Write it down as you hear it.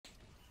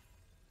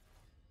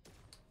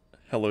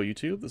Hello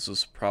YouTube, this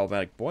is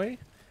Problematic Boy.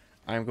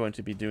 I'm going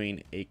to be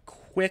doing a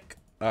quick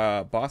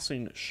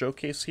bossing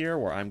showcase here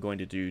where I'm going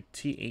to do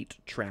T8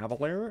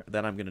 Traveler,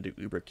 then I'm going to do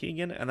Uber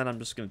Keegan, and then I'm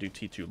just going to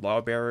do T2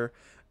 Lawbearer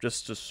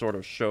just to sort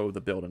of show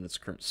the build in its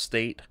current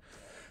state.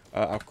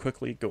 I'll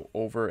quickly go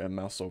over and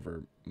mouse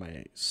over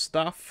my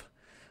stuff.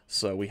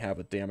 So we have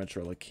a damage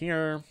relic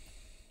here.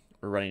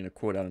 We're running a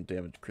quote out on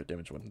damage, crit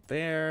damage one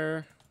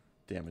there,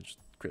 damage,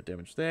 crit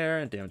damage there,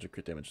 and damage and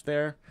crit damage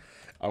there.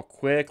 I'll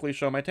quickly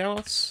show my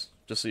talents,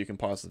 just so you can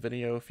pause the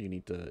video if you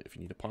need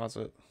to pause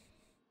it.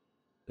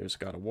 There's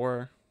God of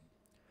War.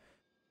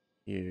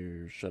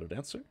 Here's Shadow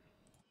Dancer.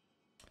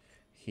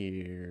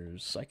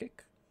 Here's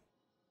Psychic.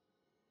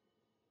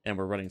 And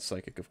we're running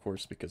Psychic, of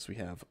course, because we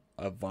have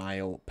a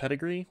Vile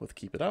pedigree with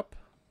Keep It Up.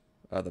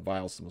 The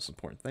Vile's the most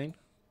important thing.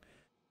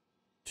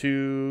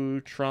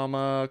 2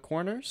 Trauma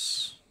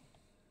Corners.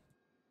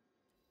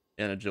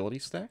 An Agility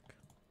stack.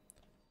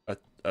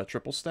 A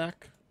triple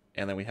stack.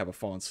 And then we have a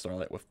Fallen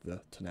Starlight with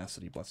the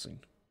Tenacity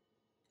Blessing.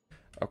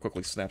 I'll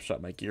quickly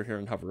snapshot my gear here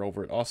and hover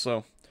over it.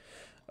 Also,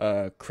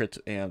 Crit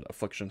and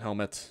Affliction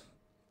Helmet.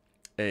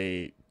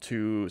 A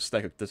 2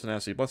 stack of the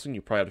Tenacity Blessing.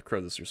 You probably have to crow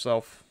this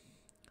yourself.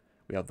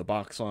 We have the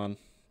box on.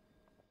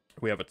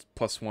 We have a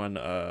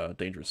 +1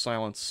 Dangerous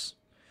Silence.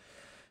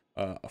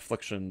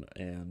 Affliction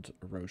and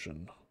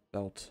Erosion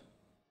Belt.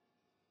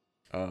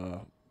 A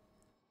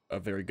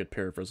very good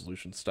pair of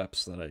Resolution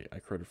Steps that I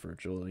crowed for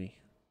Agility.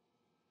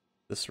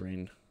 This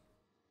rain.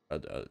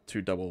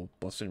 2 double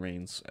Blessing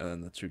Rains, and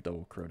then the 2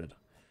 double Corroded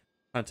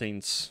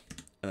Huntings,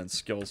 and then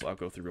skills I'll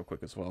go through real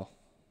quick as well.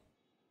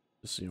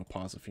 Just so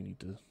pause if you need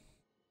to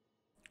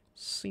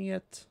see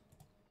it.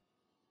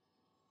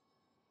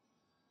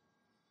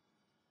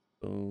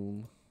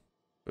 Boom,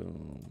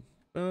 boom,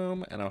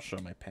 boom, and I'll show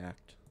my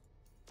pact.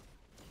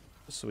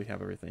 Just so we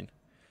have everything.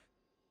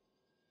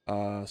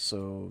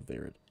 So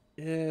there it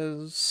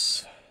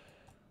is.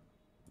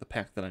 The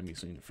pact that I'm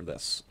using for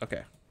this.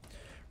 Okay.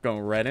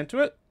 Going right into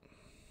it.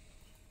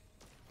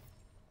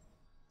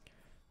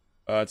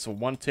 It's a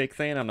one-take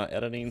thing. I'm not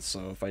editing,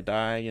 so if I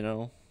die,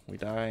 we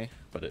die.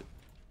 But it,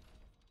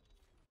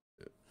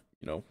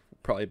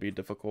 probably be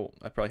difficult.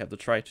 I probably have to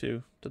try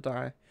to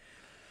die.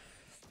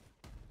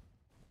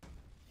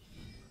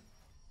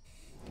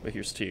 But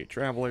here's T8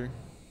 Traveler.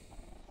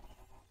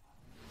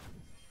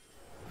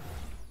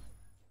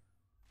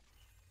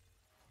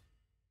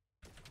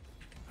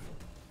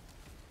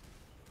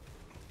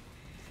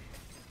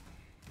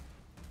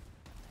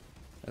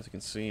 As you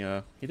can see,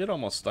 he did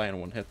almost die in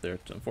one hit there.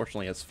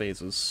 Unfortunately, he has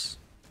phases.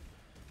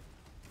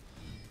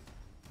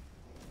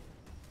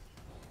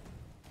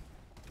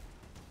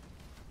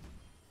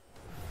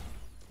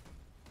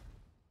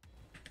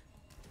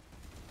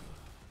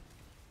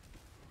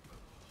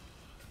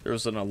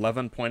 There's an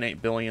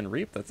 11.8 billion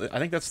reap. I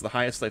think that's the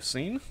highest I've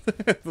seen.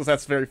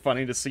 That's very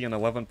funny to see an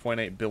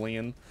 11.8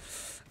 billion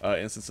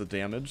instance of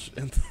damage.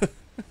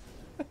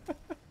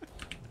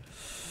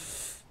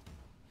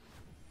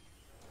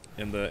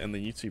 In the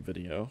YouTube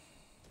video.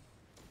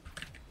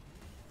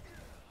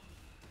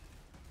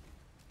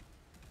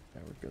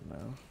 Yeah, we're good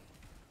now.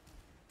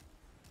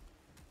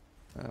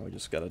 We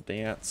just gotta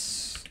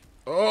dance.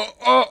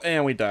 Oh,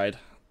 and we died.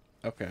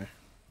 Okay.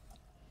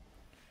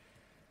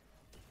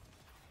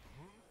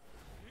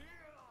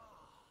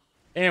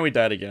 And we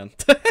died again.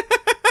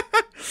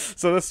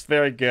 So this is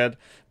very good.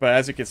 But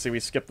as you can see, we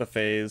skipped the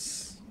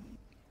phase.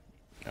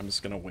 I'm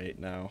just gonna wait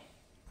now.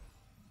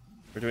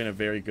 We're doing a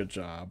very good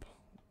job.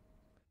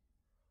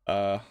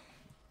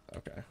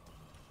 Okay.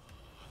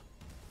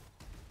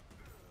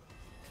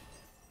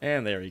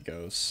 And there he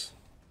goes.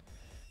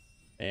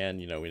 And,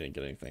 we didn't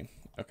get anything.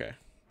 Okay.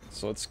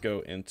 So let's go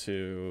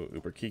into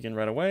Uber Keegan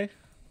right away.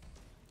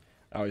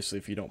 Obviously,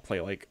 if you don't play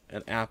like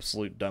an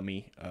absolute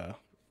dummy,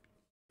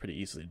 pretty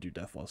easily to do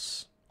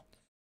Deathless.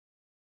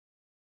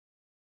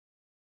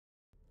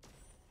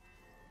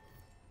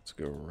 Let's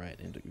go right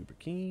into Uber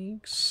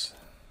Keegs.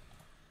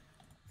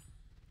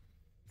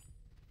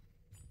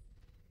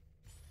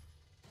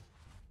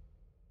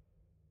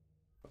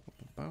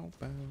 Bow,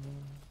 bow.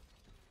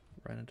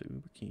 Right into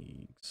Uber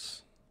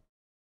Keegs.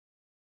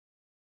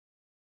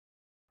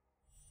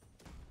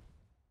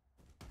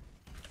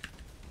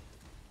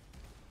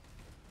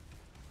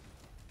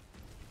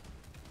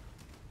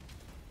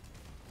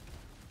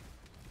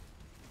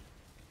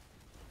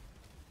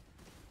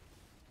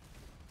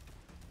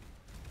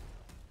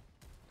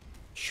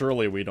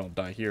 Surely we don't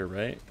die here,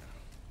 right?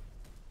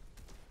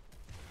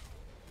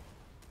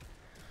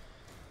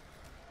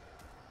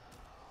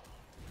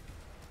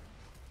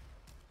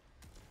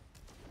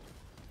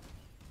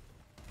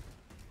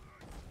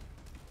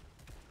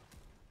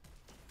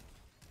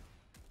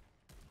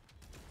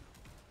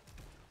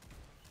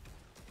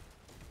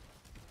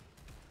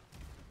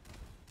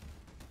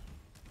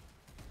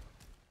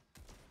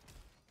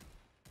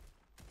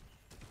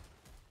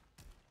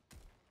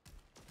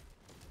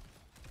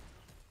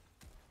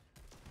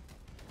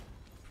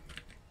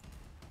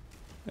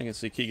 I can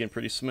see Keegan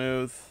pretty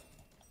smooth.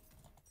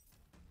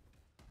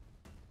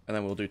 And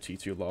then we'll do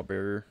T2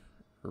 Lawbearer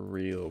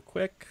real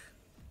quick.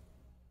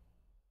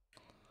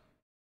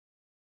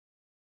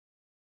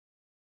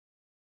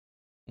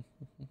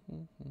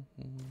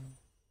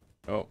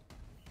 Oh.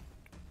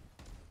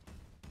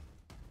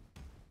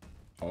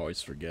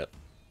 Always forget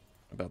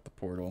about the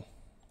portal.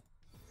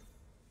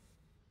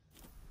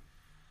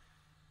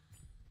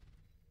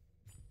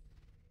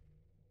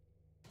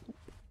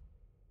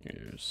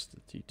 Here's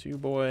the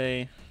T2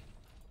 boy.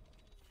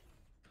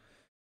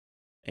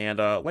 And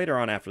later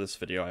on after this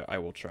video, I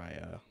will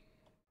try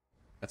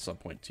at some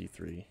point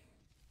T3.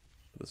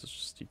 This is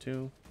just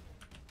T2.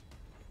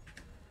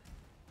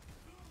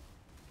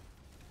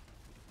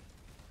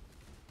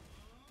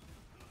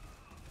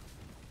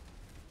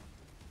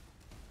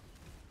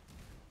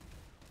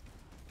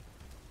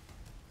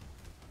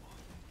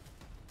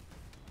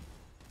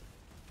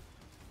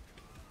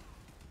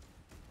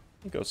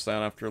 It goes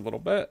down after a little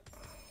bit.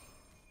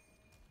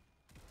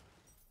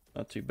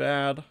 Not too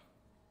bad.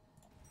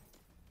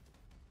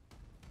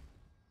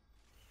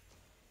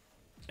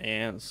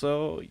 And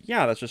so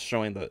yeah, that's just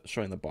showing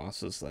the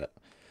bosses that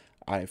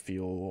I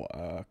feel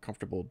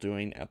comfortable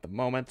doing at the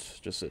moment.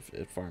 Just if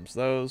it farms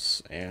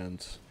those,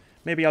 and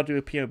maybe I'll do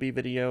a POB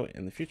video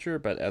in the future,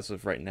 but as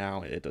of right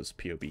now, it does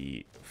POB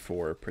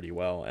 4 pretty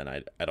well, and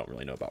I don't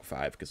really know about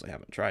 5 because I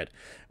haven't tried.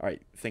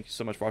 Alright, thank you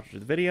so much for watching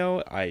the video.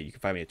 You can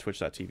find me at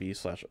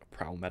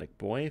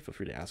twitch.tv/problematicboy. Feel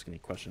free to ask any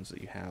questions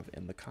that you have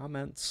in the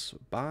comments.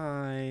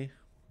 Bye!